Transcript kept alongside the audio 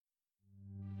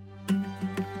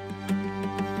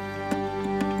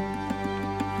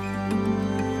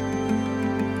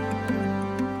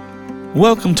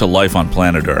Welcome to Life on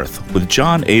Planet Earth with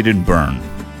John Aidan Byrne.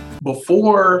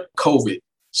 Before COVID,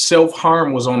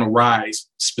 self-harm was on the rise,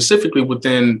 specifically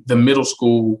within the middle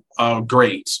school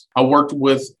grades. I worked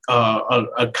with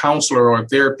a counselor or a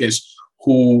therapist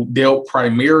who dealt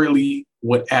primarily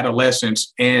with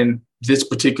adolescents and this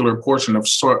particular portion of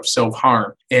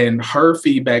self-harm. And her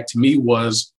feedback to me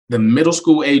was the middle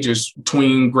school ages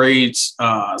between grades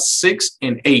 6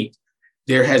 and 8,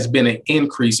 there has been an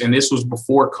increase, and this was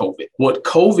before COVID. What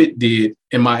COVID did,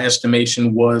 in my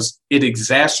estimation, was it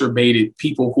exacerbated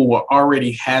people who were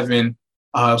already having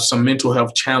some mental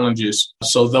health challenges.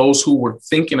 So those who were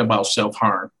thinking about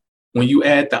self-harm, when you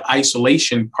add the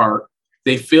isolation part,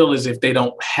 they feel as if they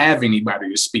don't have anybody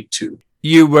to speak to.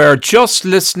 You were just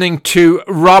listening to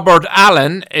Robert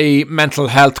Allen, a mental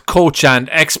health coach and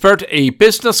expert, a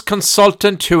business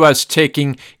consultant who is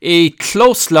taking a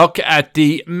close look at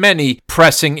the many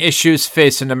pressing issues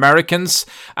facing Americans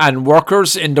and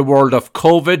workers in the world of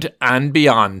COVID and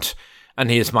beyond.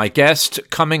 And he is my guest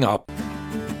coming up.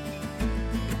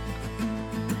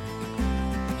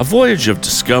 A voyage of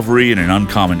discovery in an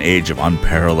uncommon age of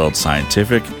unparalleled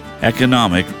scientific,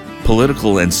 economic,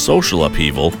 political, and social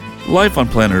upheaval. Life on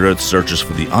Planet Earth searches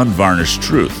for the unvarnished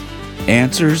truth,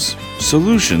 answers,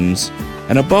 solutions,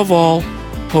 and above all,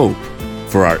 hope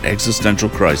for our existential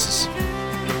crisis.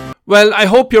 Well, I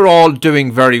hope you're all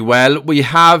doing very well. We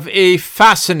have a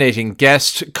fascinating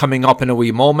guest coming up in a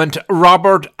wee moment,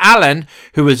 Robert Allen,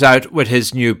 who is out with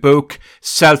his new book,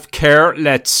 Self-Care,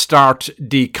 Let's Start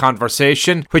the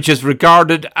Conversation, which is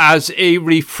regarded as a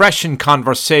refreshing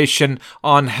conversation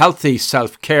on healthy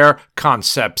self-care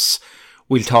concepts.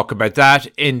 We'll talk about that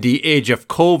in the age of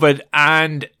COVID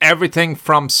and everything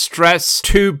from stress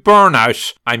to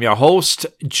burnout. I'm your host,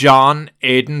 John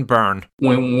Aidan Byrne.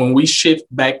 When we shift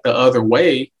back the other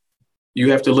way,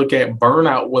 you have to look at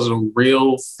burnout was a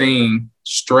real thing.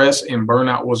 Stress and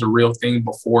burnout was a real thing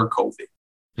before COVID.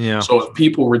 Yeah. So if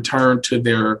people return to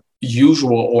their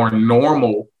usual or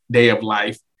normal day of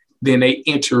life, then they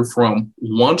enter from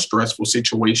one stressful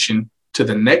situation to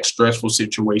the next stressful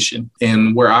situation.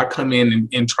 And where I come in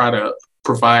and try to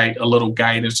provide a little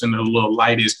guidance and a little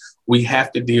light is we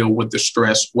have to deal with the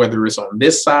stress, whether it's on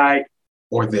this side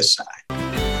or this side.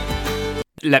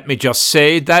 Let me just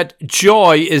say that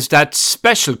joy is that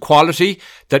special quality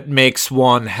that makes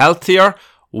one healthier,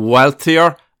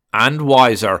 wealthier, and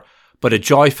wiser. But a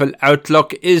joyful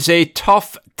outlook is a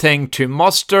tough thing to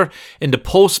muster in the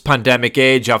post-pandemic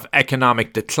age of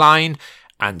economic decline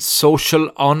and social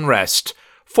unrest.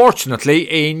 Fortunately,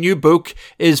 a new book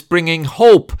is bringing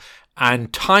hope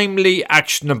and timely,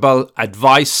 actionable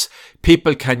advice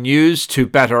people can use to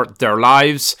better their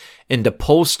lives in the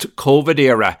post-COVID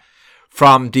era.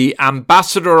 From the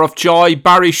ambassador of joy,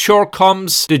 Barry Shore,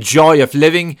 comes The Joy of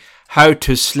Living, How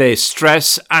to Slay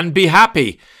Stress and Be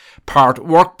Happy. Part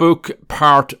workbook,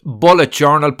 part bullet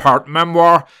journal, part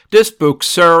memoir, this book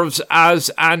serves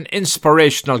as an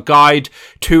inspirational guide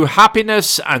to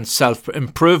happiness and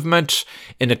self-improvement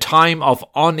in a time of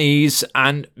unease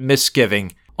and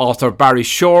misgiving. Author Barry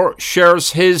Shore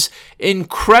shares his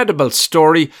incredible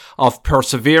story of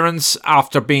perseverance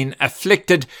after being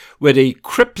afflicted with a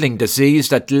crippling disease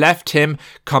that left him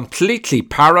completely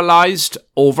paralysed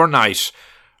overnight.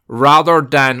 Rather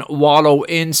than wallow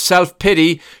in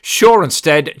self-pity, Shore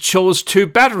instead chose to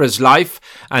better his life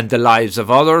and the lives of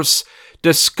others,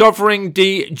 discovering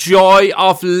the joy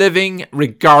of living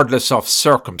regardless of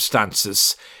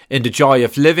circumstances. In The Joy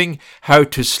of Living, How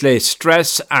to Slay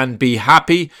Stress and Be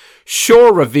Happy,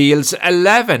 Shore reveals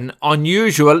 11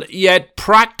 unusual yet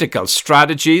practical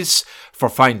strategies for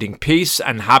finding peace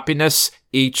and happiness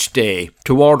each day.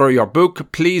 To order your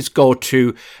book, please go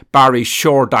to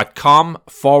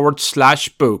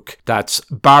barryshore.com/book. That's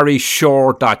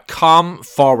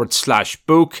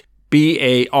barryshore.com/book.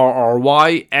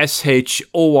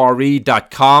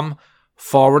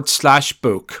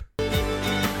 barryshore.com/book.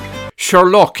 Sure,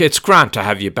 look, it's grand to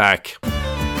have you back.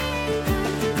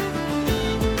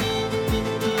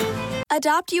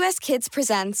 Adopt US Kids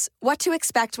presents What to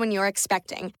Expect When You're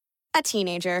Expecting a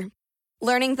Teenager.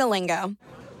 Learning the lingo.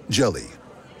 Jelly.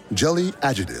 Jelly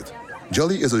adjective.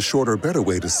 Jelly is a shorter, better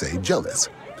way to say jealous.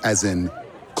 As in,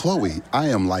 Chloe, I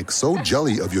am like so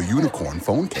jelly of your unicorn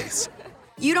phone case.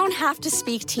 You don't have to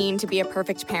speak teen to be a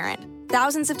perfect parent.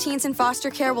 Thousands of teens in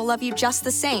foster care will love you just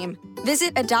the same.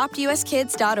 Visit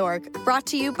adoptuskids.org, brought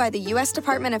to you by the U.S.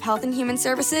 Department of Health and Human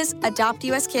Services, Adopt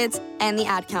US Kids, and the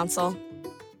Ad Council.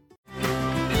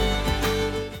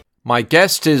 My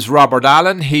guest is Robert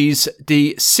Allen. He's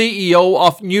the CEO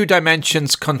of New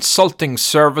Dimensions Consulting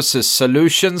Services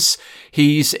Solutions.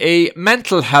 He's a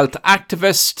mental health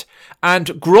activist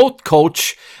and growth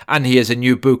coach, and he has a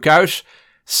new book out,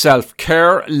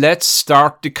 Self-Care, Let's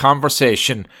Start the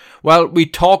Conversation. Well, we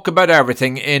talk about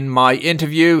everything in my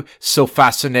interview, so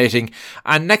fascinating.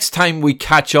 And next time we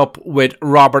catch up with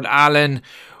Robert Allen,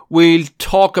 we'll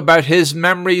talk about his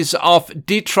memories of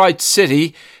Detroit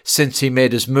City since he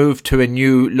made his move to a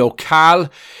new locale.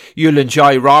 You'll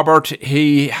enjoy Robert.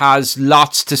 He has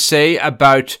lots to say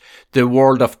about the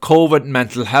world of COVID,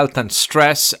 mental health and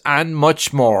stress, and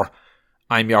much more.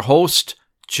 I'm your host,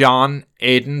 John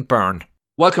Aidan Byrne.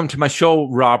 Welcome to my show,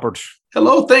 Robert.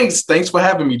 Hello, thanks. Thanks for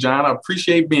having me, John. I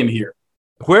appreciate being here.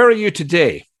 Where are you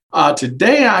today?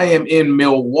 Today I am in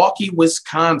Milwaukee,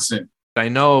 Wisconsin. I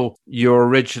know you're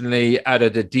originally out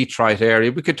of the Detroit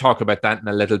area. We could talk about that in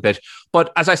a little bit.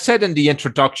 But as I said in the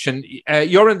introduction,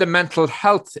 you're in the mental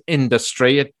health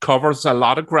industry. It covers a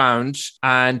lot of ground,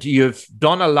 and you've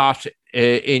done a lot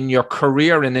in your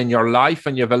career and in your life,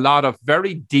 and you have a lot of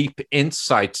very deep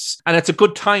insights. And it's a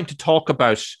good time to talk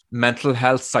about mental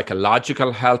health,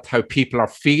 psychological health, how people are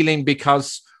feeling,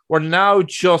 because we're now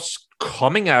just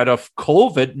coming out of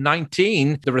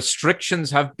COVID-19. The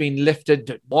restrictions have been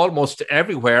lifted almost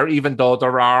everywhere, even though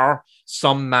there are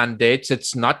some mandates.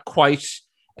 It's not quite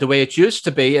the way it used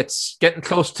to be. It's getting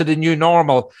close to the new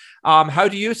normal. How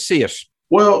do you see it?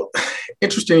 Well,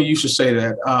 interesting you should say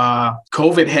that.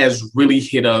 COVID has really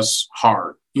hit us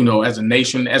hard, as a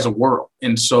nation, as a world.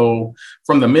 And so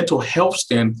from the mental health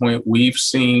standpoint, we've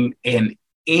seen an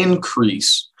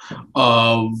increase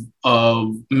of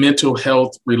mental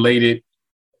health related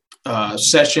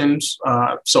sessions.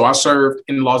 So I served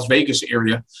in Las Vegas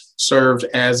area, served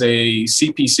as a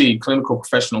CPC, clinical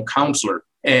professional counselor,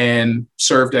 and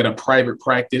served at a private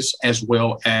practice as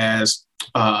well as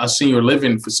a senior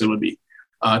living facility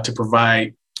to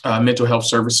provide mental health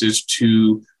services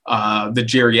to the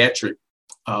geriatric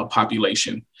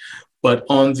population. But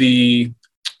on the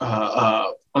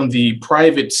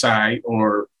private side,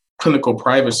 or clinical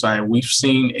private side, we've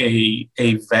seen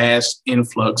a vast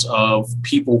influx of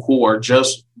people who are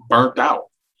just burnt out.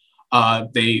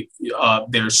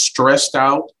 They're stressed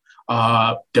out.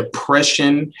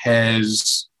 Depression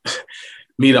has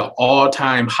meet an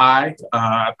all-time high.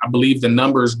 I believe the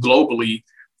numbers globally,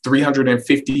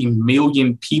 350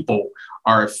 million people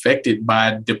are affected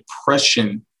by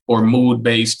depression or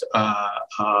mood-based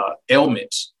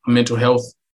ailments, mental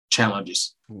health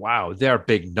challenges. Wow, they're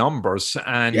big numbers.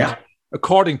 And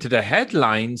according to the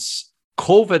headlines,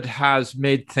 COVID has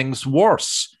made things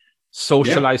worse.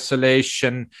 Social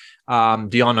isolation,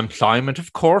 the unemployment,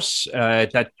 of course,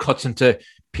 that cuts into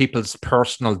people's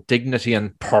personal dignity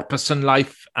and purpose in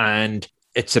life. And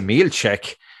it's a meal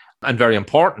check, and very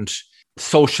important.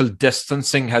 Social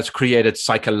distancing has created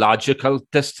psychological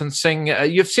distancing.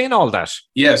 You've seen all that.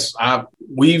 Yes,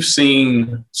 we've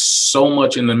seen so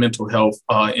much in the mental health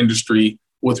industry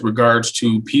with regards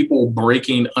to people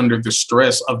breaking under the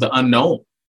stress of the unknown.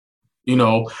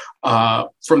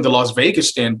 From the Las Vegas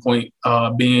standpoint,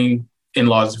 being in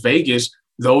Las Vegas,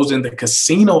 those in the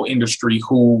casino industry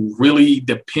who really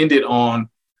depended on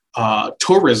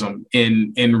tourism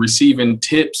in receiving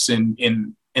tips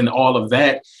and all of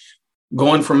that,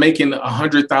 going from making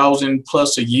 $100,000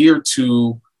 plus a year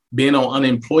to being on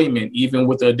unemployment, even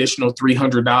with the additional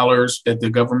 $300 that the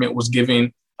government was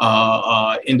giving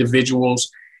individuals.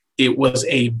 It was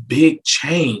a big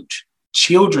change.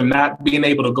 Children not being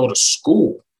able to go to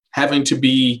school, having to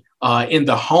be in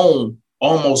the home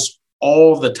almost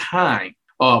all the time.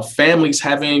 Families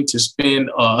having to spend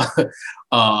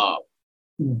a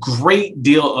great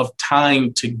deal of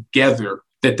time together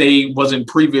that they wasn't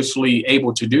previously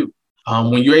able to do.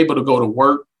 When you're able to go to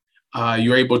work,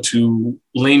 you're able to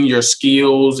lend your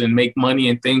skills and make money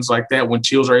and things like that. When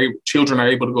children are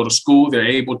able to go to school, they're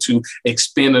able to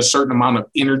expend a certain amount of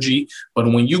energy.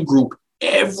 But when you group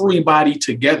everybody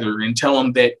together and tell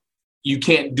them that you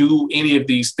can't do any of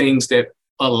these things that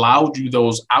allowed you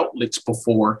those outlets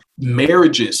before,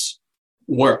 marriages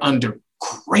were under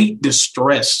great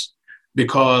distress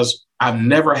because I've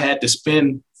never had to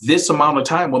spend this amount of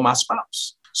time with my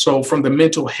spouse. So from the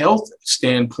mental health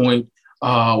standpoint,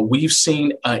 we've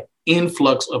seen an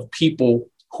influx of people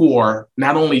who are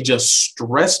not only just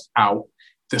stressed out,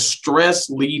 the stress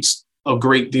leads a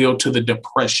great deal to the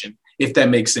depression, if that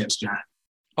makes sense, John.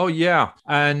 Oh, yeah.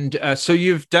 And so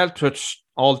you've dealt with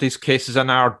all these cases and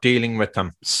are dealing with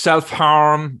them.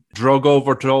 Self-harm, drug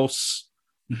overdose,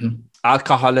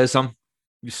 alcoholism.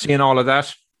 You've seen all of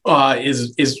that?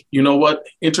 Is you know what?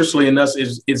 Interestingly enough,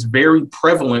 is very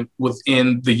prevalent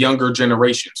within the younger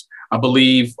generations. I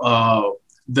believe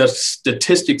the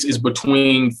statistics is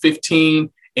between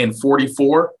 15 and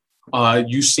 44.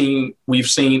 we've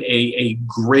seen a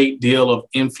great deal of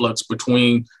influx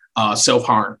between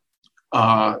self-harm.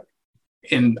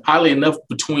 And oddly enough,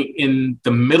 in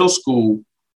the middle school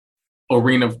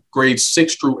arena, grades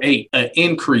 6 through 8, an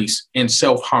increase in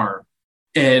self-harm.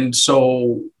 And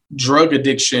so drug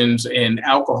addictions and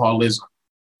alcoholism,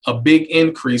 a big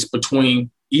increase between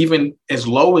even as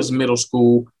low as middle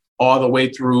school all the way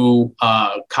through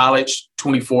college,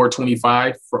 24,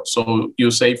 25. So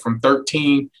you'll say from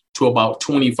 13 to about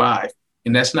 25.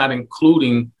 And that's not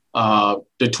including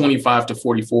the 25 to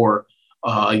 44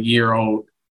 year old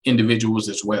individuals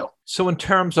as well. So in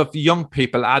terms of young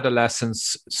people,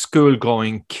 adolescents,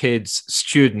 school-going kids,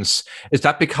 students, is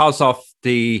that because of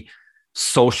the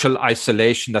social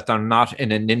isolation, that they're not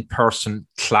in an in-person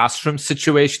classroom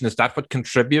situation? Is that what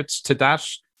contributes to that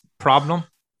problem?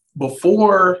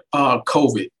 Before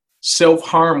COVID,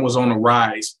 self-harm was on the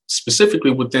rise,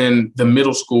 specifically within the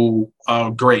middle school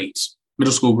grades.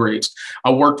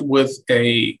 I worked with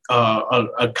a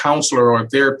counselor or a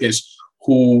therapist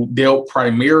who dealt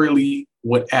primarily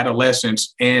with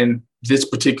adolescents and this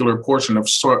particular portion of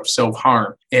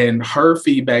self-harm. And her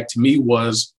feedback to me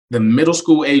was the middle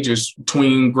school ages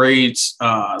between grades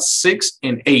 6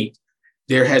 and 8,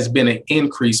 there has been an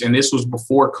increase, and this was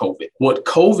before COVID. What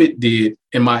COVID did,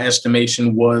 in my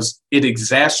estimation, was it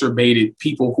exacerbated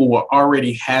people who were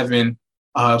already having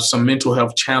some mental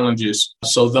health challenges.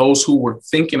 So those who were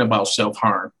thinking about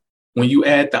self-harm, when you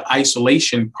add the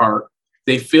isolation part,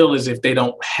 they feel as if they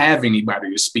don't have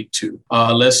anybody to speak to.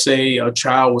 Let's say a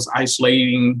child was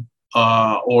isolating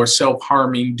or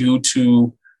self-harming due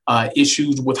to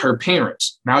issues with her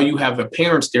parents. Now you have the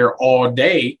parents there all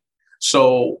day.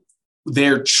 So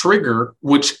their trigger,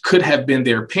 which could have been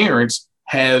their parents,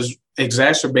 has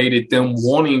exacerbated them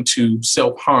wanting to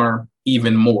self-harm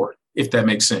even more, if that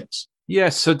makes sense. Yeah,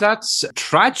 so that's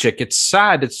tragic. It's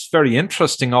sad. It's very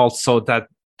interesting also that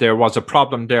there was a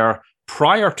problem there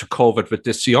prior to COVID with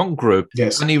this young group.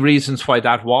 Yes. Any reasons why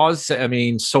that was? I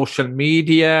mean, social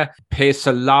media, pace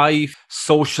of life,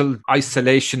 social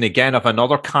isolation, again, of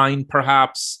another kind,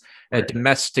 perhaps.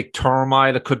 Domestic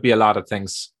turmoil. It could be a lot of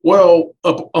things. Well,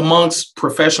 amongst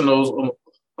professionals,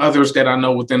 others that I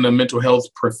know within the mental health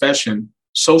profession,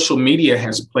 social media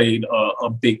has played a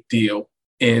big deal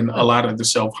in a lot of the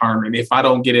self-harm. And if I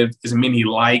don't get as many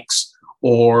likes,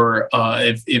 or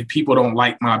if people don't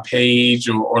like my page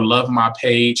or love my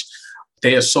page,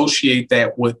 they associate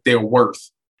that with their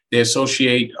worth. They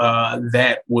associate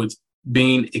that with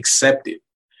being accepted.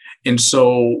 And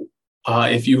so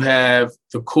if you have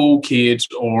the cool kids,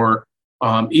 or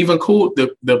even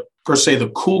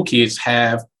the cool kids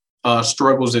have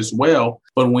struggles as well.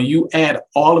 But when you add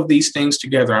all of these things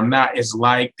together, I'm not as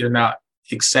liked, they're not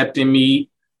accepting me,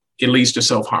 it leads to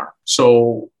self-harm.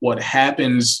 So what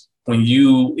happens when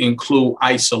you include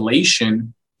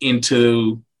isolation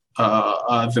into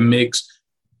the mix,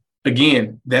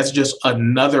 again, that's just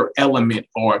another element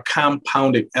or a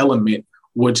compounded element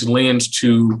which lends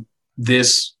to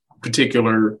this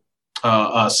particular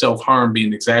self-harm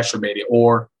being exacerbated,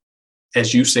 or,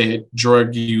 as you said,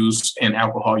 drug use and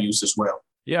alcohol use as well.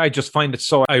 Yeah, I just find it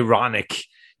so ironic.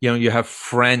 You know, you have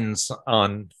friends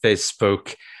on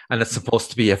Facebook and it's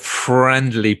supposed to be a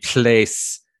friendly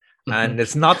place. Mm-hmm. And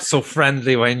it's not so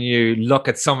friendly when you look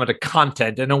at some of the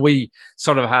content. And we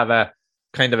sort of have a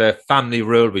kind of a family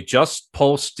rule. We just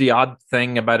post the odd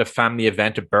thing about a family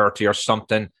event, a birthday or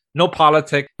something. No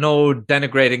politics, no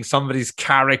denigrating somebody's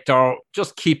character.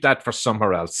 Just keep that for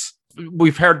somewhere else.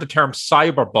 We've heard the term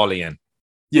cyberbullying.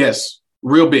 Yes,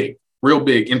 real big.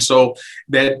 And so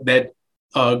that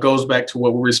goes back to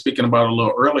what we were speaking about a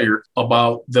little earlier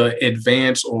about the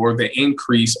advance or the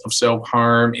increase of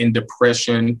self-harm and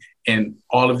depression and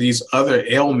all of these other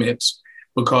ailments.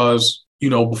 Because,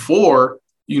 before,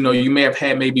 you may have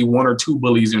had maybe 1 or 2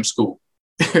 bullies in school.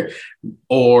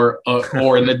 or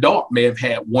an adult may have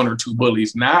had 1 or 2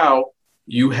 bullies. Now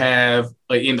you have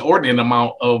an inordinate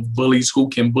amount of bullies who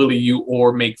can bully you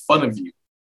or make fun of you.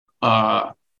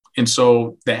 And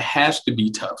so that has to be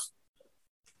tough.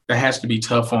 That has to be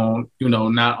tough on,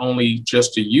 not only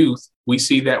just the youth. We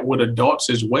see that with adults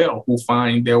as well, who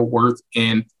find their worth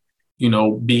in,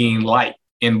 being liked.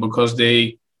 And because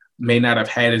they may not have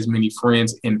had as many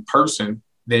friends in person,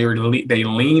 they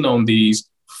lean on these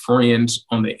friends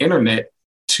on the internet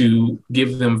to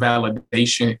give them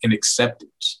validation and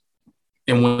acceptance.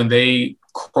 And when they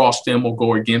cross them or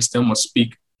go against them or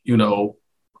speak,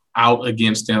 out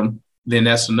against them, then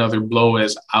that's another blow,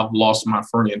 as I've lost my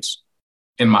friends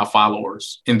and my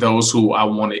followers and those who I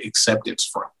wanted acceptance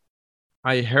from.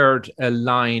 I heard a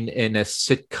line in a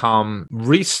sitcom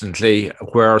recently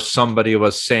where somebody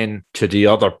was saying to the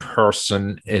other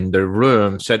person in the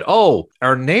room, said, "Oh,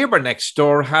 our neighbor next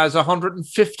door has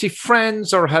 150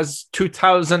 friends or has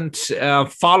 2,000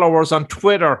 followers on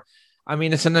Twitter." I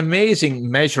mean, it's an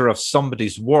amazing measure of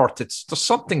somebody's worth. There's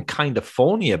something kind of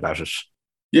phony about it.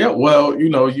 Yeah, well,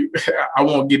 I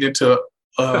won't get into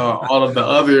all of the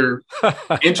other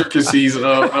intricacies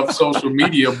of social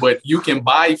media, but you can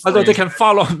buy friends. Although they can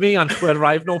follow me on Twitter,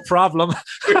 I have no problem.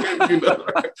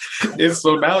 And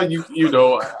so now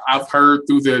I've heard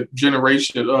through the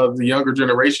younger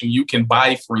generation, you can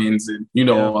buy friends, and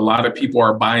a lot of people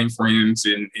are buying friends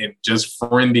and just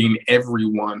friending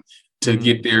everyone to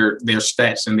get their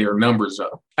stats and their numbers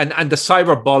up. And the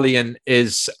cyberbullying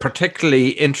is particularly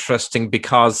interesting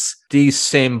because these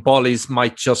same bullies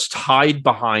might just hide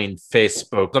behind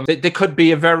Facebook. They could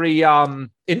be a very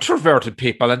introverted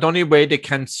people, and the only way they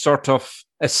can sort of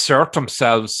assert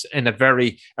themselves in a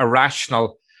very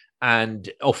irrational and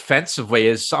offensive way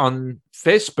is on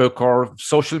Facebook or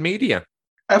social media.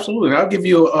 Absolutely. I'll give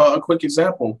you a quick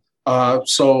example.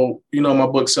 So, my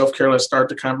book, Self-Care, Let's Start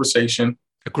the Conversation.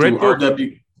 A great book.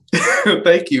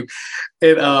 Thank you.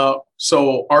 And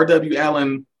so R.W.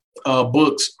 Allen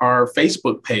Books, our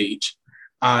Facebook page,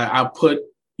 I put,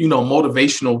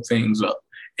 motivational things up.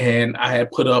 And I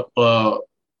had put up a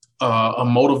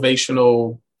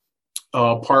motivational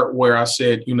part where I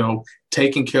said,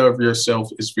 taking care of yourself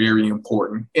is very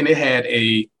important. And it had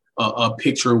a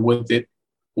picture with it.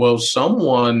 Well,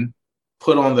 someone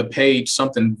put on the page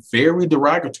something very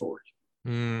derogatory.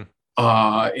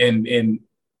 And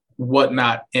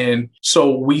whatnot. And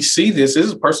so we see this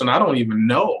is a person I don't even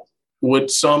know with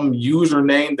some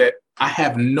username that I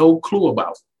have no clue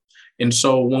about. And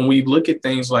so when we look at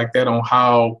things like that on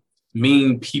how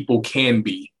mean people can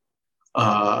be,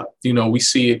 we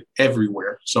see it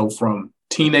everywhere. So from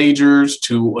teenagers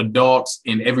to adults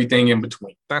and everything in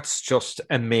between. That's just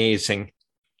amazing.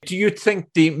 Do you think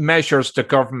the measures the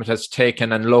government has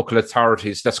taken and local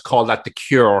authorities, let's call that the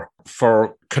cure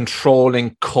for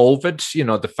controlling COVID,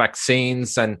 the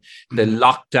vaccines and the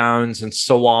lockdowns and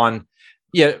so on,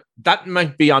 that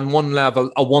might be on one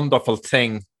level a wonderful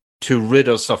thing to rid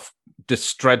us of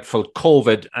this dreadful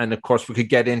COVID. And of course, we could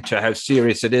get into how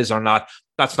serious it is or not.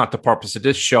 That's not the purpose of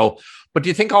this show. But do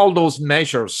you think all those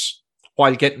measures,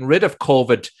 while getting rid of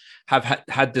COVID, have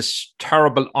had this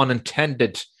terrible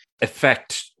unintended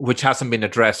effect which hasn't been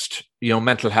addressed,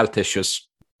 mental health issues?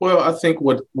 Well, I think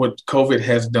what COVID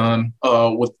has done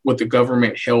with the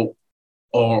government help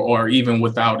or even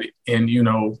without it. And,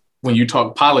 when you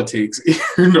talk politics,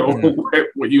 did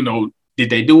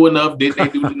they do enough? Did they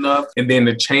do enough? And then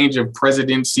the change of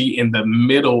presidency in the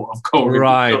middle of COVID.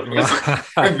 Right.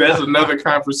 That's another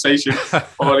conversation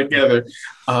altogether.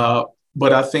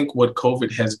 But I think what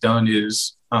COVID has done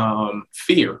is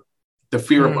fear. The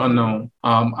fear of unknown.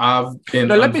 I've been.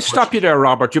 Now, let me stop you there,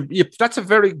 Robert. That's a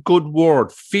very good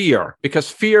word, fear, because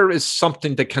fear is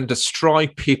something that can destroy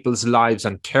people's lives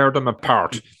and tear them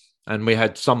apart. And we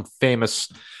had some famous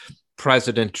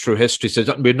president through history says,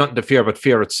 "We're not the fear, but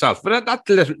fear itself." But that's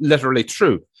literally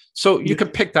true. So you can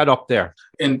pick that up there.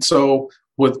 And so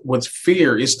with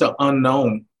fear, it's the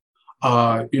unknown.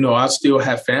 I still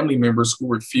have family members who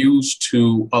refuse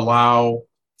to allow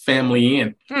family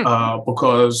in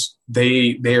because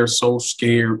they're so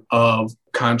scared of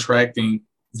contracting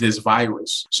this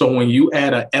virus. So when you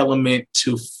add an element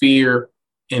to fear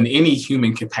in any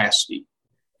human capacity,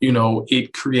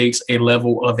 it creates a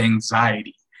level of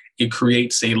anxiety. It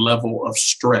creates a level of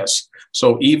stress.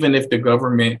 So even if the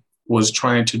government was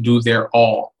trying to do their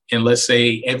all, and let's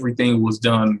say everything was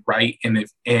done right and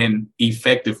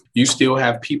effective, you still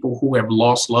have people who have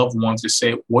lost loved ones that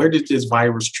say, where did this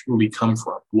virus truly come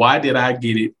from? Why did I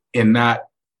get it and not?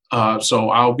 So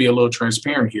I'll be a little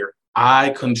transparent here. I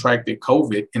contracted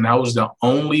COVID and I was the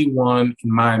only one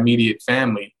in my immediate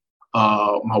family,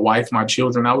 my wife, my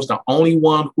children. I was the only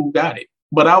one who got it,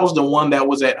 but I was the one that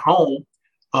was at home,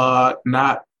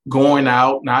 not going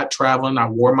out, not traveling. I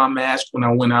wore my mask when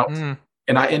I went out.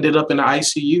 And I ended up in the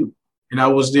ICU. And I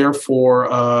was there for,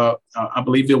 I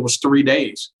believe it was 3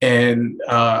 days. And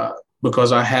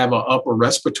because I have an upper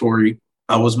respiratory,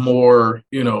 I was more,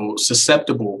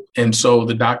 susceptible. And so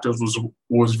the doctors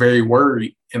was very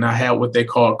worried. And I had what they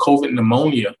call COVID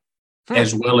pneumonia,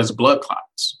 as well as blood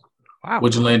clots,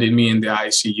 which landed me in the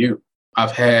ICU.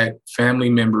 I've had family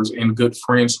members and good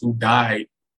friends who died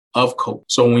of COVID.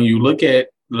 So when you look at,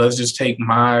 let's just take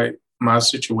my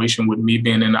situation with me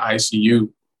being in the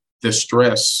ICU, the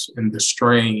stress and the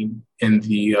strain and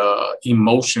the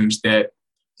emotions that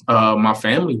my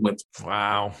family went through.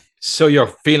 Wow. So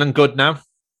you're feeling good now?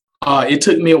 It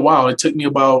took me a while. It took me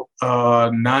about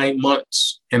 9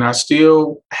 months, and I'm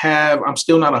still not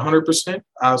 100%.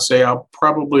 I'll say I'm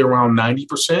probably around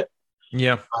 90%.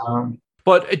 Yeah.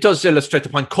 But it does illustrate the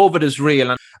point. COVID is real.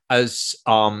 And as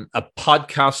a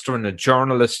podcaster and a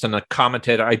journalist and a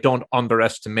commentator, I don't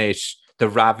underestimate the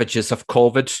ravages of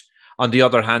COVID. On the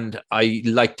other hand, I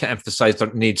like to emphasize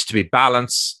there needs to be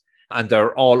balance, and there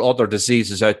are all other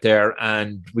diseases out there,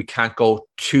 and we can't go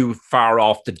too far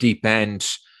off the deep end.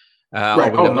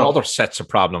 Right. Or we have other sets of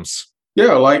problems.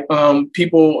 Yeah, like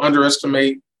people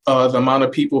underestimate the amount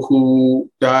of people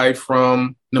who die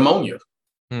from pneumonia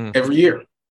every year.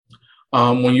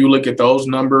 When you look at those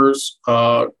numbers,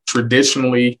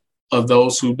 traditionally of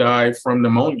those who die from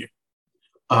pneumonia,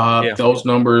 those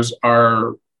numbers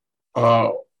are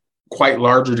quite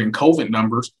larger than COVID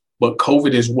numbers, but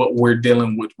COVID is what we're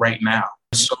dealing with right now.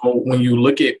 So when you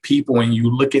look at people and you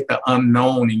look at the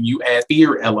unknown and you add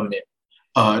fear element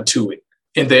to it,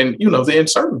 and then, the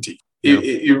uncertainty,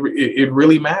 it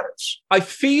really matters. I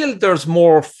feel there's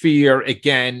more fear,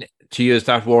 again, to use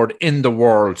that word, in the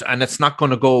world, and it's not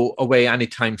going to go away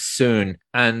anytime soon.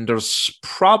 And there's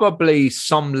probably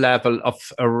some level of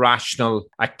irrational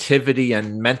activity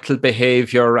and mental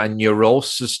behavior and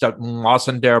neurosis that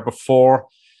wasn't there before.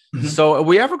 Mm-hmm. So are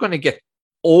we ever going to get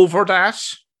over that?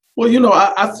 Well,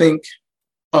 I think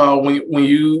when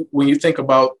you think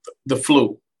about the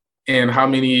flu and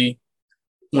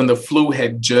when the flu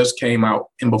had just came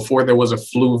out and before there was a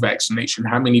flu vaccination,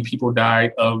 how many people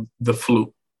died of the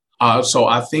flu? So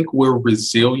I think we're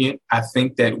resilient. I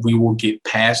think that we will get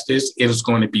past this. It's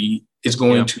going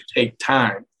to take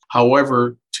time.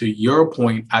 However, to your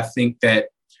point, I think that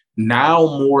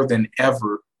now more than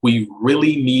ever, we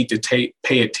really need to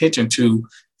pay attention to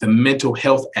the mental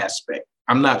health aspect.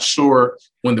 I'm not sure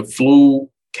when the flu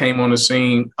came on the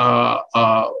scene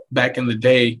back in the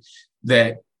day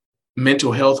that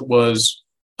mental health was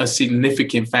a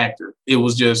significant factor. It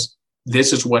was just,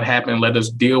 this is what happened. Let us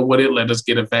deal with it. Let us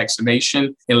get a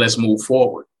vaccination and let's move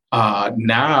forward.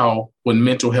 Now, with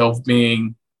mental health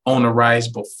being on the rise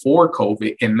before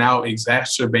COVID and now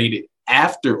exacerbated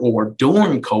after or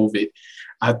during COVID,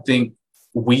 I think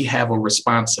we have a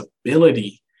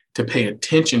responsibility to pay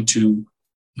attention to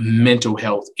mental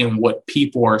health and what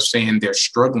people are saying they're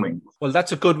struggling with. Well,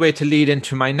 that's a good way to lead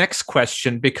into my next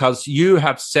question, because you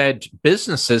have said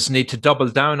businesses need to double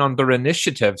down on their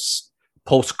initiatives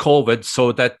post-COVID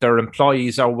so that their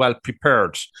employees are well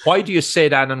prepared. Why do you say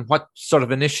that, and what sort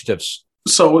of initiatives?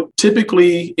 So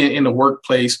typically in the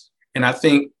workplace, and I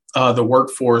think the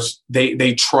workforce,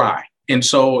 they try. And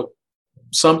so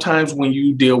sometimes when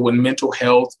you deal with mental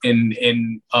health and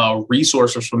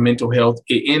resources for mental health,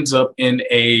 it ends up in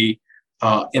a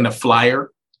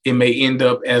flyer. It may end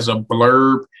up as a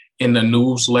blurb in the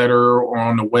newsletter or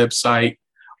on the website.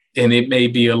 And it may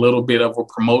be a little bit of a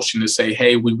promotion to say,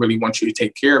 hey, we really want you to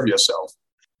take care of yourself.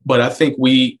 But I think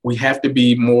we have to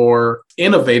be more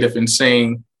innovative in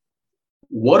saying,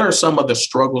 what are some of the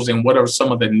struggles and what are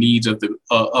some of the needs of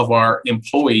our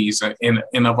employees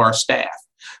and of our staff?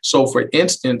 So, for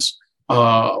instance,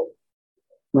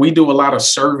 we do a lot of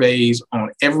surveys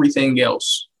on everything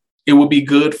else. It would be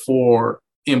good for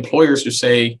employers to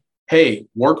say, hey,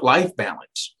 work-life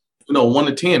balance, 1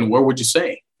 to 10, where would you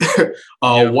say?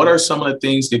 What are some of the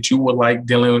things that you would like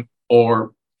dealing,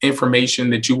 or information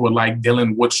that you would like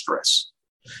dealing with stress,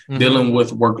 dealing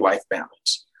with work-life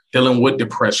balance, dealing with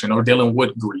depression, or dealing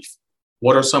with grief?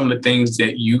 What are some of the things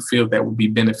that you feel that would be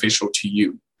beneficial to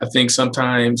you? I think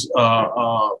sometimes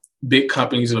big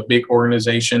companies or big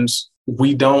organizations,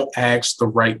 we don't ask the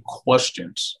right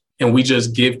questions, and we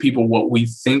just give people what we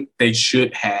think they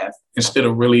should have instead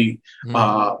of really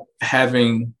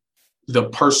having the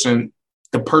person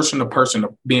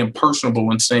being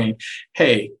personable and saying,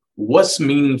 hey, what's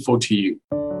meaningful to you?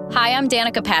 Hi, I'm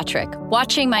Danica Patrick.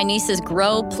 Watching my nieces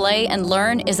grow, play, and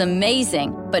learn is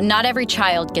amazing, but not every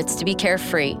child gets to be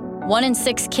carefree. 1 in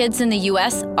 6 kids in the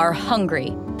U.S. are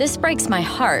hungry. This breaks my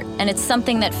heart, and it's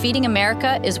something that Feeding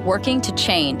America is working to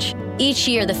change. Each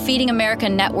year, the Feeding America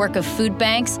network of food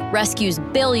banks rescues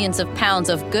billions of pounds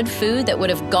of good food that would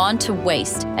have gone to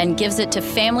waste and gives it to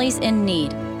families in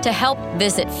need. To help,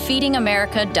 visit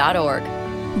feedingamerica.org.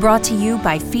 Brought to you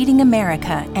by Feeding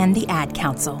America and the Ad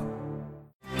Council.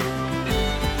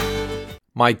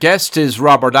 My guest is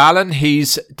Robert Allen.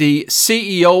 He's the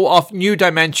CEO of New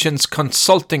Dimensions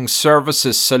Consulting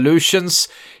Services Solutions.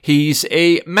 He's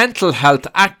a mental health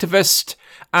activist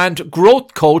and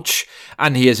growth coach,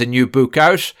 and he has a new book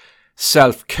out,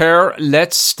 Self-Care,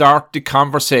 Let's Start the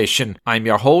Conversation. I'm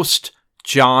your host,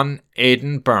 John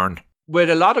Aidan Byrne. with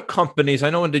a lot of companies, I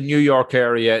know in the New York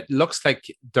area, it looks like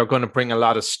they're going to bring a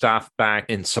lot of staff back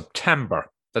in September.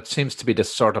 That seems to be the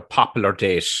sort of popular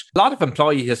date. A lot of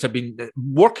employees have been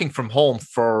working from home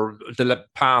for the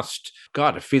past,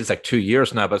 God, it feels like 2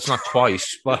 years now, but it's not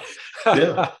twice. But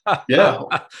yeah.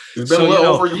 It's been a little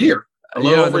over a year. In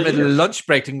the middle of lunch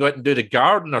break, they can go out and do the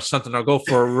garden or something or go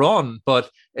for a run. But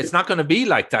it's not going to be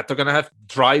like that. They're going to have to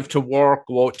drive to work,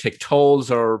 go out, take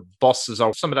tolls or buses,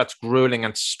 or some of that's grueling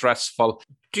and stressful.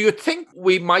 Do you think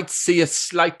we might see a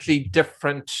slightly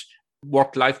different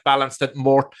work-life balance, that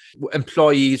more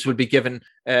employees will be given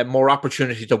more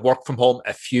opportunity to work from home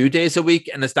a few days a week?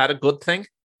 And is that a good thing?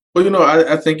 Well,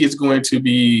 I think it's going to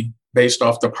be based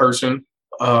off the person.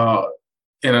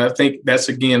 And I think that's,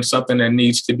 again, something that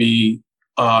needs to be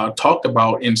talked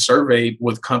about and surveyed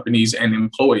with companies and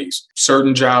employees.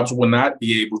 Certain jobs will not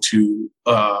be able to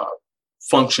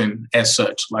function as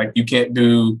such. Like you can't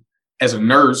do, as a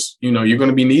nurse, you're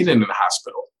going to be needed in the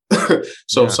hospital.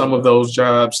 So some of those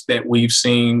jobs that we've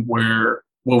seen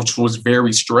which was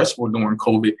very stressful during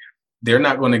COVID, they're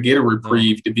not going to get a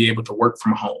reprieve to be able to work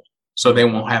from home. So they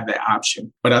won't have that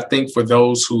option. But I think for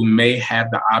those who may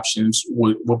have the options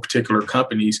with particular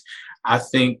companies, I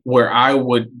think where I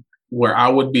would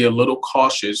be a little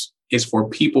cautious is for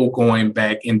people going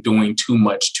back and doing too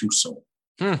much too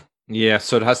soon. Yeah,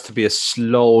 so it has to be a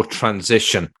slow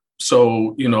transition.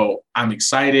 So, I'm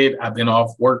excited. I've been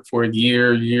off work for a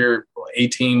year,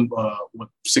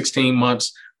 16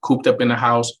 months, cooped up in the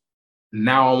house.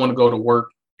 Now I want to go to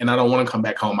work and I don't want to come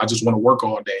back home. I just want to work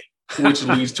all day, which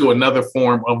leads to another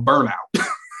form of burnout.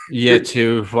 Yeah,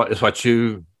 to what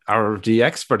you are the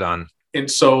expert on. And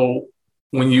so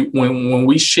when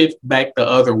we shift back the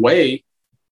other way,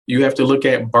 you have to look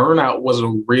at burnout was a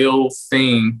real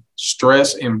thing.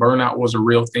 Stress and burnout was a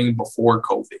real thing before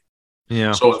COVID.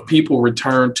 Yeah. So if people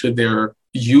return to their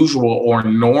usual or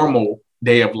normal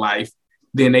day of life,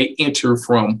 then they enter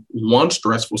from one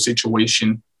stressful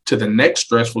situation to the next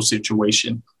stressful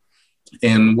situation.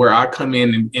 And where I come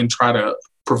in and try to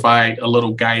provide a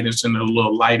little guidance and a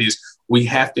little light is we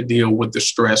have to deal with the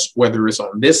stress, whether it's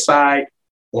on this side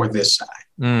or this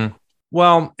side.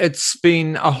 Well, it's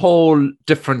been a whole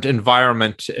different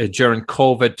environment during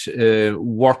COVID.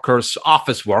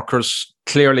 Office workers,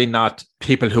 clearly not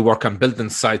people who work on building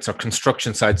sites or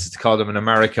construction sites, as they call them in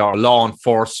America, or law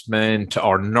enforcement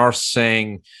or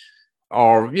nursing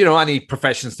or, any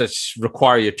professions that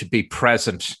require you to be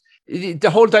present. The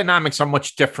whole dynamics are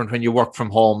much different when you work from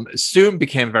home. Zoom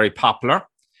became very popular.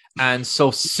 And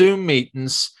so Zoom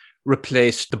meetings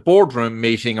replaced the boardroom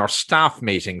meeting or staff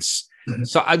meetings. Mm-hmm.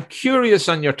 So I'm curious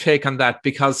on your take on that,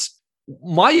 because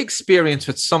my experience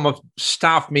with some of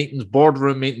staff meetings,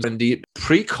 boardroom meetings in the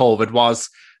pre-COVID was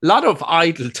a lot of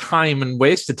idle time and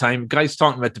wasted time. Guys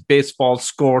talking about the baseball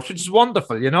scores, which is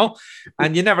wonderful,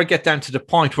 and you never get down to the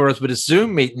point. Whereas with a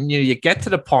Zoom meeting, you get to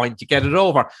the point, you get it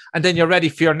over, and then you're ready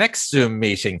for your next Zoom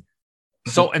meeting.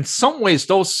 Mm-hmm. So in some ways,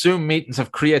 those Zoom meetings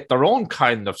have created their own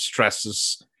kind of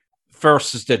stresses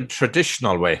versus the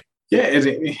traditional way. Yeah,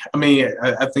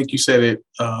 I think you said it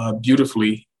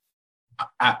beautifully.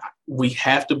 We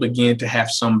have to begin to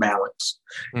have some balance.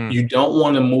 You don't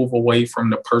want to move away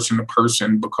from the person to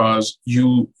person because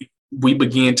we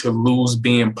begin to lose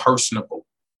being personable,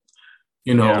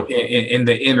 in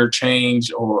the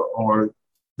interchange or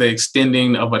the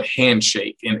extending of a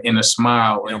handshake and a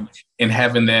smile and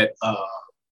having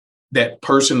that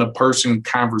person to person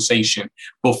conversation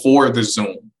before the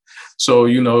Zoom. So,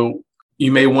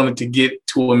 you may want to get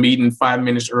to a meeting 5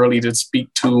 minutes early to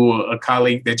speak to a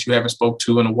colleague that you haven't spoke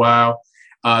to in a while.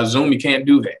 Zoom, you can't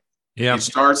do that. Yeah. It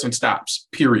starts and stops,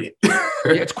 period.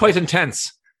 It's quite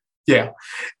intense. Yeah.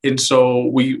 And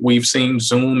so we've seen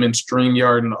Zoom and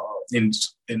StreamYard and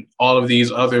all of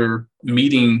these other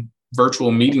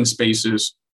virtual meeting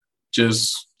spaces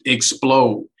just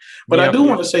explode. But I do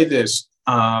want to say this,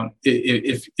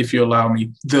 if you allow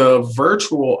me, the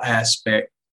virtual aspect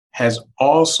has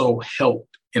also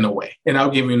helped in a way. And I'll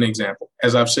give you an example.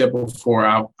 As I've said before,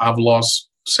 I've lost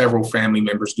several family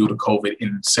members due to COVID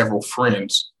and several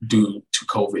friends due to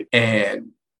COVID.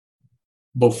 And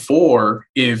before,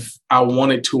 if I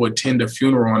wanted to attend a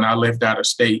funeral and I lived out of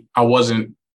state, I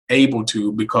wasn't able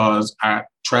to because I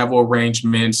travel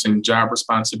arrangements and job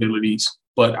responsibilities.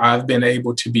 But I've been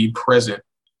able to be present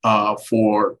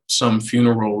for some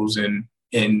funerals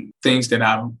and things that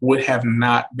I would have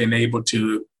not been able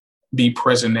to be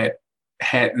present at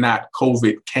had not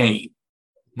COVID came,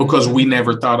 because we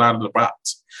never thought out of the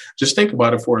box. Just think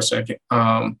about it for a second.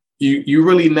 You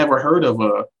really never heard of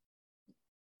a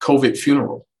COVID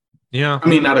funeral. Yeah. I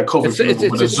mean, not a COVID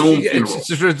funeral, but a Zoom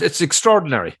funeral. It's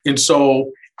extraordinary. And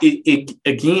so it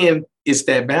again, it's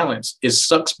that balance. It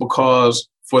sucks because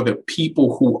for the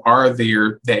people who are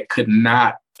there that could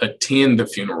not attend the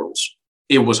funerals,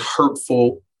 it was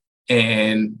hurtful.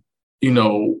 And,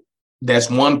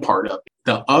 that's one part of it.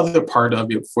 The other part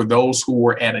of it, for those who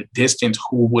were at a distance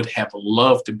who would have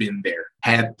loved to have been there,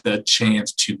 had the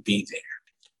chance to be there.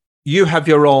 You have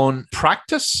your own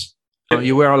practice.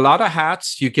 You wear a lot of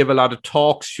hats. You give a lot of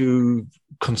talks. You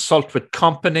consult with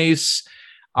companies.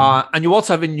 And you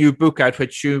also have a new book out,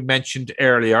 which you mentioned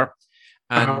earlier.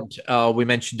 And we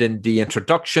mentioned in the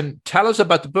introduction. Tell us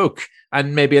about the book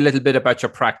and maybe a little bit about your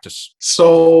practice.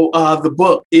 So the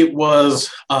book, it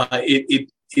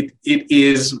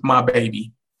is my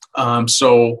baby.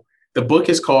 So the book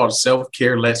is called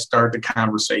Self-Care, Let's Start the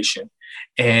Conversation.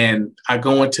 And I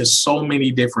go into so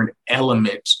many different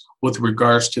elements with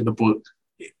regards to the book.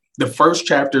 The first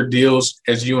chapter deals,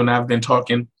 as you and I have been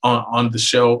talking on the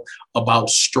show, about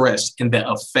stress and the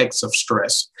effects of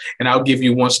stress. And I'll give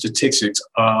you one statistic.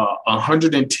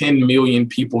 110 million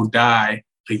people die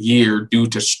a year due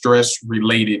to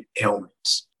stress-related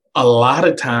ailments. A lot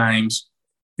of times,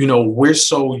 we're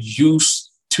so used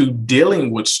to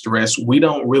dealing with stress, we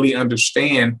don't really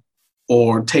understand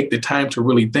or take the time to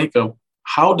really think of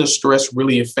how does stress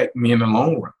really affect me in the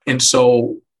long run. And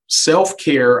so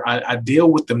self-care, I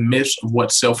deal with the myths of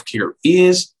what self-care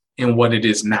is and what it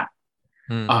is not.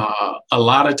 A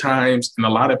lot of times, and a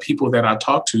lot of people that I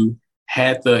talk to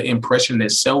had the impression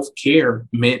that self-care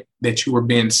meant that you were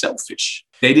being selfish.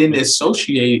 They didn't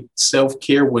associate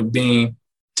self-care with being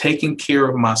taking care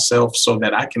of myself so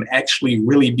that I can actually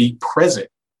really be present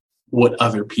with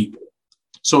other people,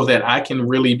 so that I can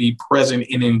really be present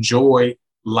and enjoy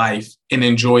life and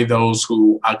enjoy those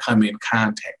who I come in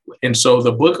contact with. And so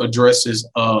the book addresses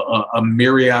a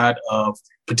myriad of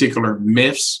particular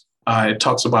myths. It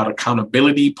talks about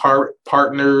accountability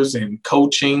partners and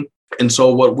coaching. And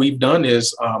so what we've done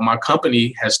is my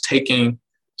company has taken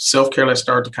Self-Care, Let's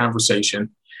Start the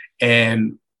Conversation,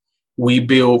 and we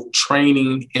build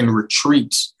training and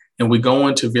retreats, and we go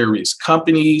into various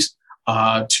companies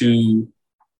to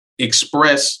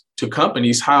express to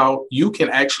companies how you can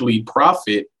actually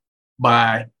profit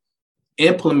by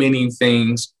implementing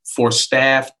things for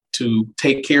staff to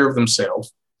take care of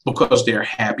themselves because they're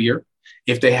happier.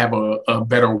 If they have a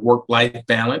better work-life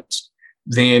balance,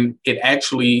 then it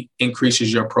actually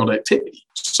increases your productivity.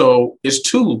 So it's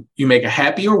two: you make a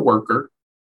happier worker,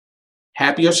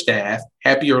 happier staff,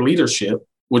 happier leadership,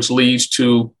 which leads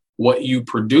to what you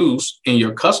produce in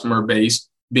your customer base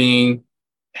being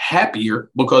happier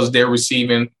because they're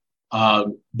receiving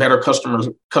better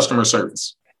customer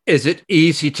service. Is it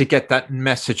easy to get that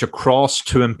message across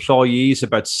to employees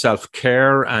about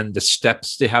self-care and the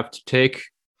steps they have to take?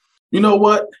 You know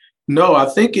what? No, I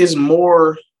think it's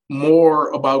more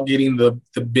about getting the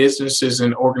businesses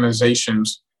and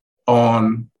organizations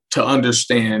on to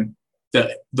understand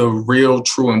the real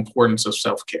true importance of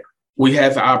self-care. We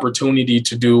had the opportunity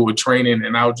to do a training,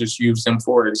 and I'll just use them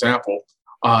for example.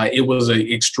 It was an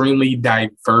extremely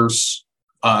diverse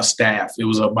staff. It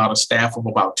was about a staff of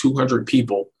about 200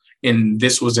 people, and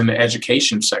this was in the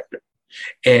education sector.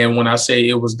 And when I say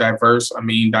it was diverse, I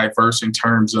mean diverse in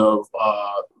terms of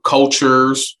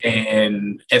cultures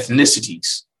and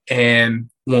ethnicities. And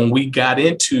when we got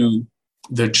into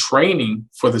the training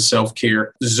for the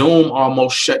self-care, Zoom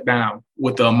almost shut down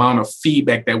with the amount of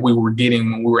feedback that we were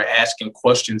getting when we were asking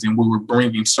questions and we were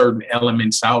bringing certain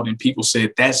elements out. And people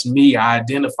said, that's me. I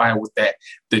identify with that.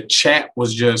 The chat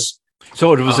was just...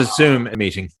 So it was a Zoom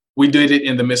meeting. We did it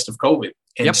in the midst of COVID.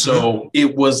 And so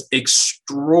it was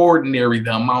extraordinary,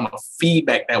 the amount of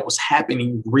feedback that was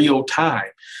happening real time,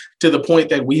 to the point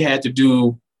that we had to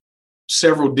do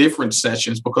several different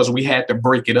sessions because we had to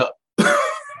break it up.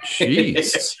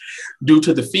 Jeez. Due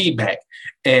to the feedback.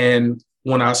 And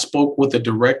when I spoke with the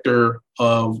director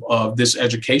of this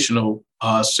educational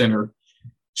center,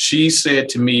 she said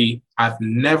to me, I've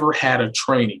never had a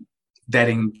training that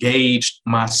engaged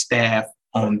my staff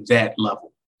on that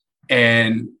level.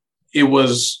 And it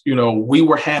was, we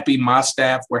were happy. My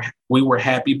staff we were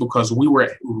happy because we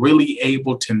were really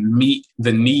able to meet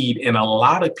the need. And a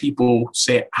lot of people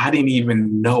said, I didn't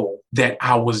even know that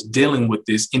I was dealing with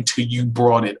this until you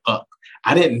brought it up.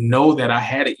 I didn't know that I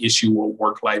had an issue with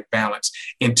work-life balance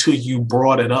until you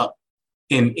brought it up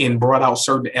and brought out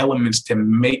certain elements to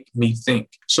make me think.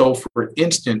 So for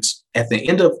instance, at the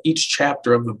end of each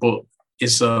chapter of the book,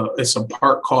 it's a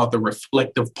part called the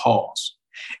reflective pause.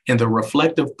 And the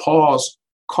reflective pause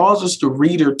causes the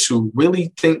reader to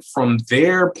really think from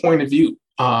their point of view.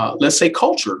 Let's say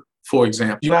culture, for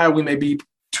example. You and I, we may be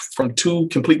from two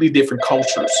completely different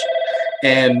cultures.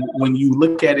 And when you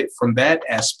look at it from that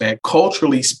aspect,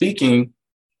 culturally speaking,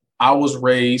 I was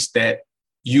raised that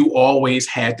you always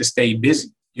had to stay busy.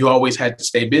 You always had to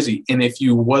stay busy. And if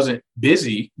you wasn't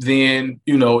busy, then,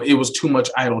 it was too much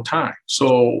idle time.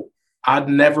 So I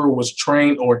never was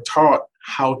trained or taught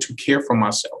how to care for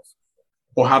myself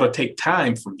or how to take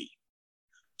time for me.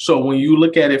 So when you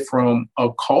look at it from a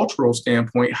cultural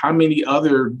standpoint, how many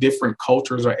other different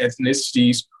cultures or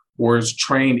ethnicities was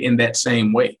trained in that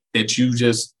same way, that you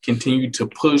just continue to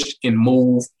push and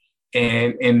move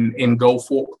and go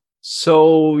forward?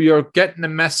 So you're getting a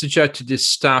message out to the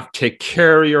staff, take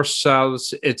care of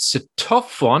yourselves. It's a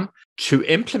tough one to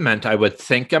implement, I would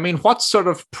think. I mean, what sort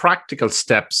of practical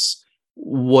steps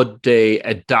would they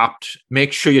adopt?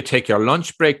 Make sure you take your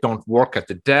lunch break, don't work at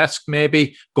the desk,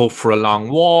 maybe go for a long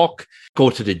walk,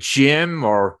 go to the gym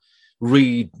or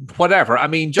read whatever. I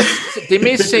mean, just they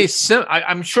may say,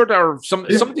 I'm sure there are some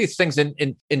of these things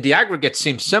in the aggregate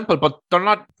seem simple, but they're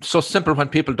not so simple when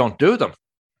people don't do them.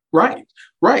 Right.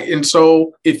 And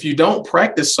so if you don't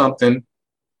practice something,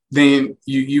 then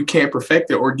you can't perfect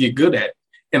it or get good at it.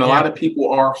 And a lot of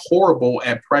people are horrible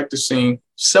at practicing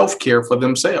self-care for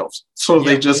themselves. So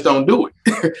they just don't do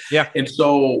it. And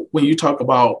so when you talk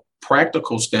about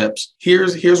practical steps,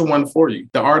 here's one for you.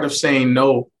 The art of saying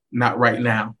no, not right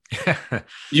now.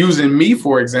 Using me,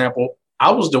 for example,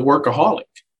 I was the workaholic.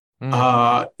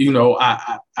 I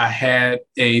had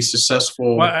a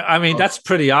successful. Well, I mean, that's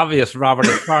pretty obvious, Robert,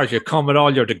 as far as you come with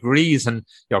all your degrees and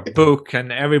your book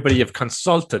and everybody you've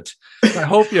consulted. I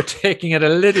hope you're taking it a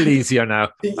little easier now.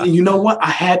 You know what?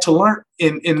 I had to learn.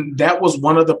 And that was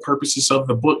one of the purposes of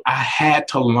the book. I had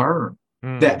to learn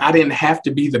that I didn't have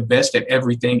to be the best at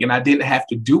everything and I didn't have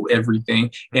to do everything.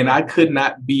 And I could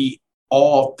not be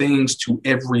all things to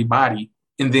everybody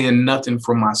and then nothing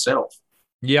for myself.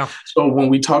 Yeah. So when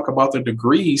we talk about the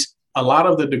degrees, a lot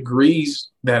of the degrees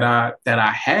that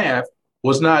I have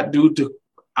was not due to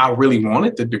I really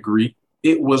wanted the degree.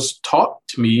 It was taught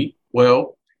to me,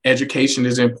 well, education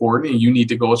is important and you need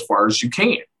to go as far as you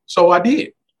can. So I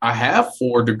did. I have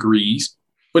 4 degrees,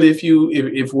 but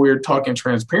if we're talking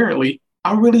transparently,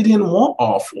 I really didn't want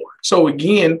all 4. So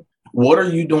again, what are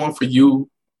you doing for you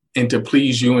and to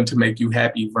please you and to make you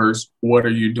happy versus what are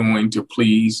you doing to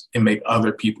please and make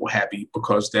other people happy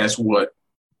because that's what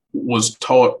was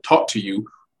taught to you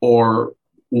or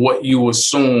what you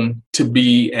assume to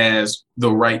be as the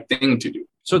right thing to do.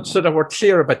 So that we're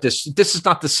clear about this is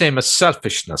not the same as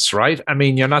selfishness, right? I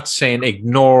mean, you're not saying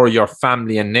ignore your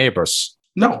family and neighbors.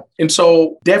 No. And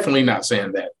so definitely not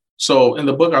saying that. So in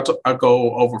the book, I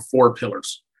go over 4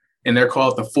 pillars. And they're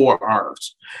called the 4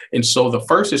 R's. And so the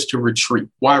first is to retreat.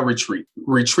 Why retreat?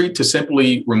 Retreat to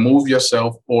simply remove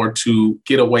yourself or to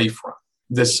get away from.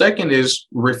 The second is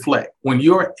reflect. When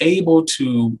you're able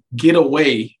to get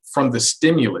away from the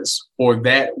stimulus or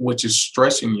that which is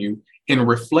stressing you and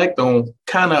reflect on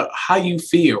kind of how you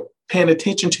feel, paying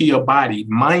attention to your body,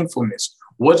 mindfulness,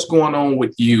 what's going on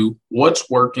with you, what's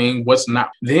working, what's not.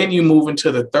 Then you move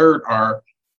into the third R,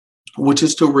 which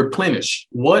is to replenish.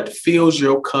 What fills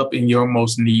your cup in your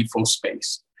most needful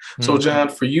space? Mm-hmm. So, John,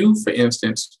 for you, for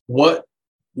instance, what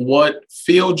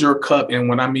filled your cup? And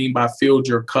what I mean by filled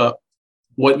your cup,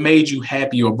 what made you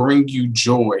happy or bring you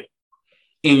joy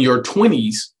in your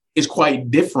 20s is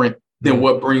quite different than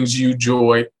what brings you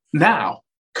joy now,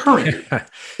 currently.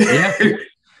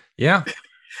 Yeah.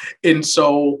 And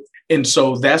so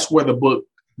that's where the book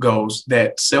goes,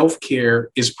 that self-care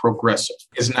is progressive.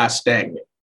 It's not stagnant.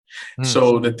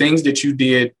 So the things that you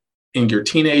did in your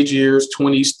teenage years,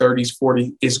 20s, 30s,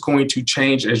 40s, is going to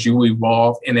change as you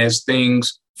evolve and as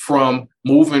things from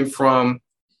moving from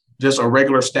just a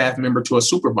regular staff member to a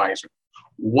supervisor.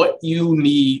 What you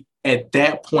need at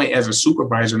that point as a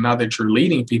supervisor, now that you're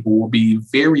leading people, will be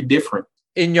very different.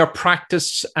 In your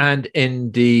practice and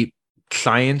in the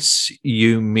clients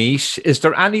you meet, is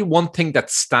there any one thing that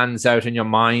stands out in your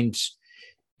mind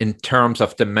in terms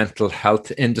of the mental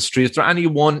health industry? Is there any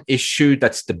one issue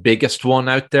that's the biggest one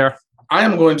out there? I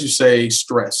am going to say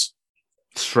stress.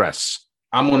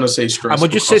 I'm going to say stress. And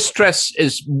would you say stress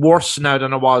is worse now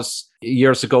than it was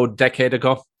years ago, decade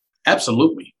ago?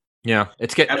 Absolutely. Yeah,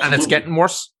 it's getting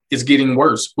worse. It's getting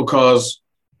worse because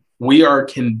we are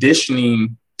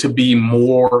conditioning to be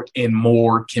more and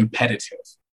more competitive.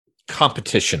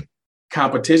 Competition.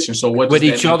 So what with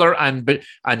each other and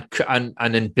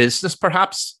in business,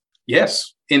 perhaps?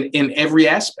 Yes, in every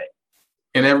aspect.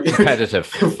 In every competitive.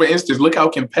 For instance, look how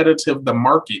competitive the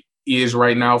market is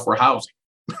right now for housing.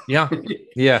 Yeah.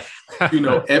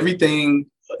 Everything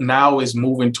now is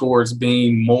moving towards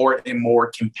being more and more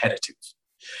competitive.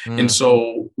 And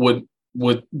so with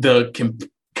the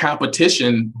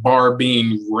competition bar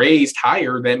being raised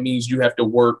higher, that means you have to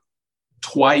work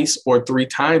twice or 3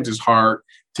 times as hard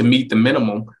to meet the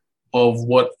minimum of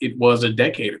what it was a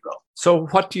decade ago. So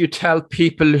what do you tell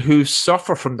people who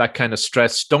suffer from that kind of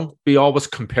stress? Don't be always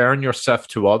comparing yourself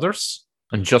to others,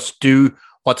 and just do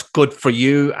what's good for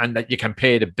you, and that you can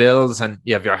pay the bills and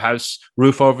you have your house,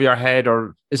 roof over your head?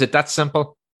 Or is it that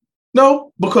simple?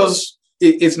 No, because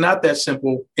it's not that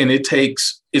simple, and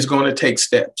it's going to take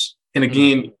steps. And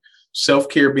again,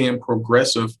 self-care being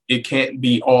progressive, it can't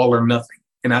be all or nothing.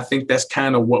 And I think that's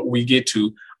kind of what we get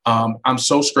to. I'm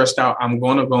so stressed out, I'm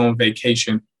going to go on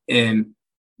vacation, and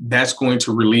that's going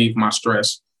to relieve my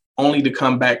stress, only to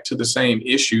come back to the same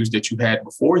issues that you had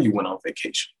before you went on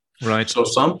vacation. Right. So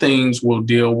some things will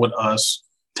deal with us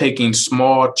taking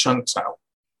small chunks out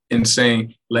and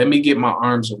saying, let me get my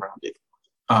arms around it.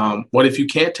 What if you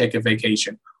can't take a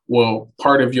vacation? Well,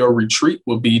 part of your retreat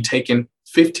will be taking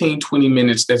 15, 20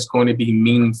 minutes that's going to be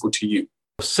meaningful to you.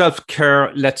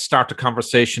 Self-Care, Let's Start a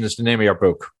Conversation is the name of your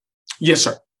book. Yes,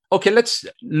 sir. Okay, let's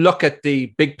look at the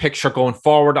big picture going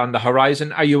forward on the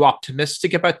horizon. Are you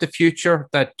optimistic about the future,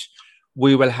 that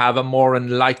we will have a more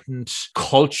enlightened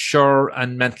culture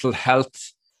and mental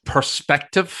health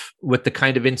perspective with the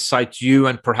kind of insights you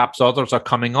and perhaps others are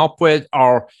coming up with?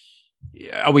 Or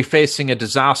are we facing a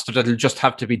disaster that will just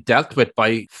have to be dealt with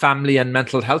by family and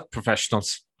mental health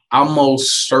professionals? I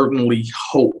most certainly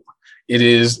hope. It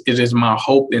is my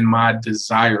hope and my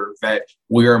desire that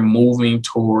we are moving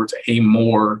towards a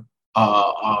more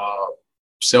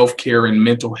self-care and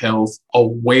mental health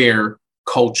aware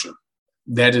culture.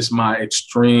 That is my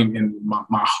extreme and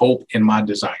my hope and my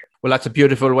desire. Well, that's a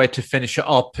beautiful way to finish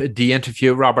up the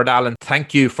interview. Robert Allen,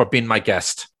 thank you for being my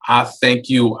guest. I thank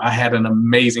you. I had an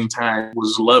amazing time. It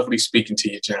was lovely speaking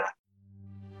to you, John.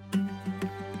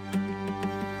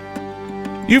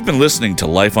 You've been listening to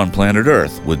Life on Planet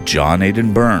Earth with John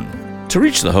Aiden Byrne. To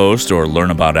reach the host or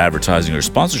learn about advertising or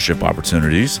sponsorship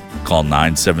opportunities, call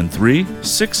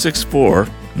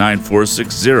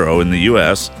 973-664-9460 in the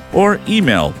U.S. or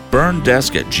email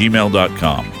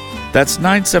burndesk@gmail.com. That's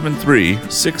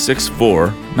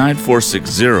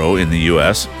 973-664-9460 in the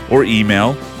U.S. or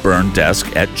email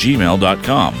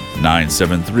burndesk@gmail.com.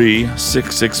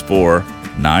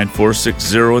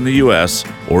 973-664-9460 in the U.S.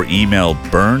 or email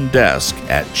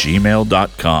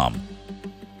burndesk@gmail.com.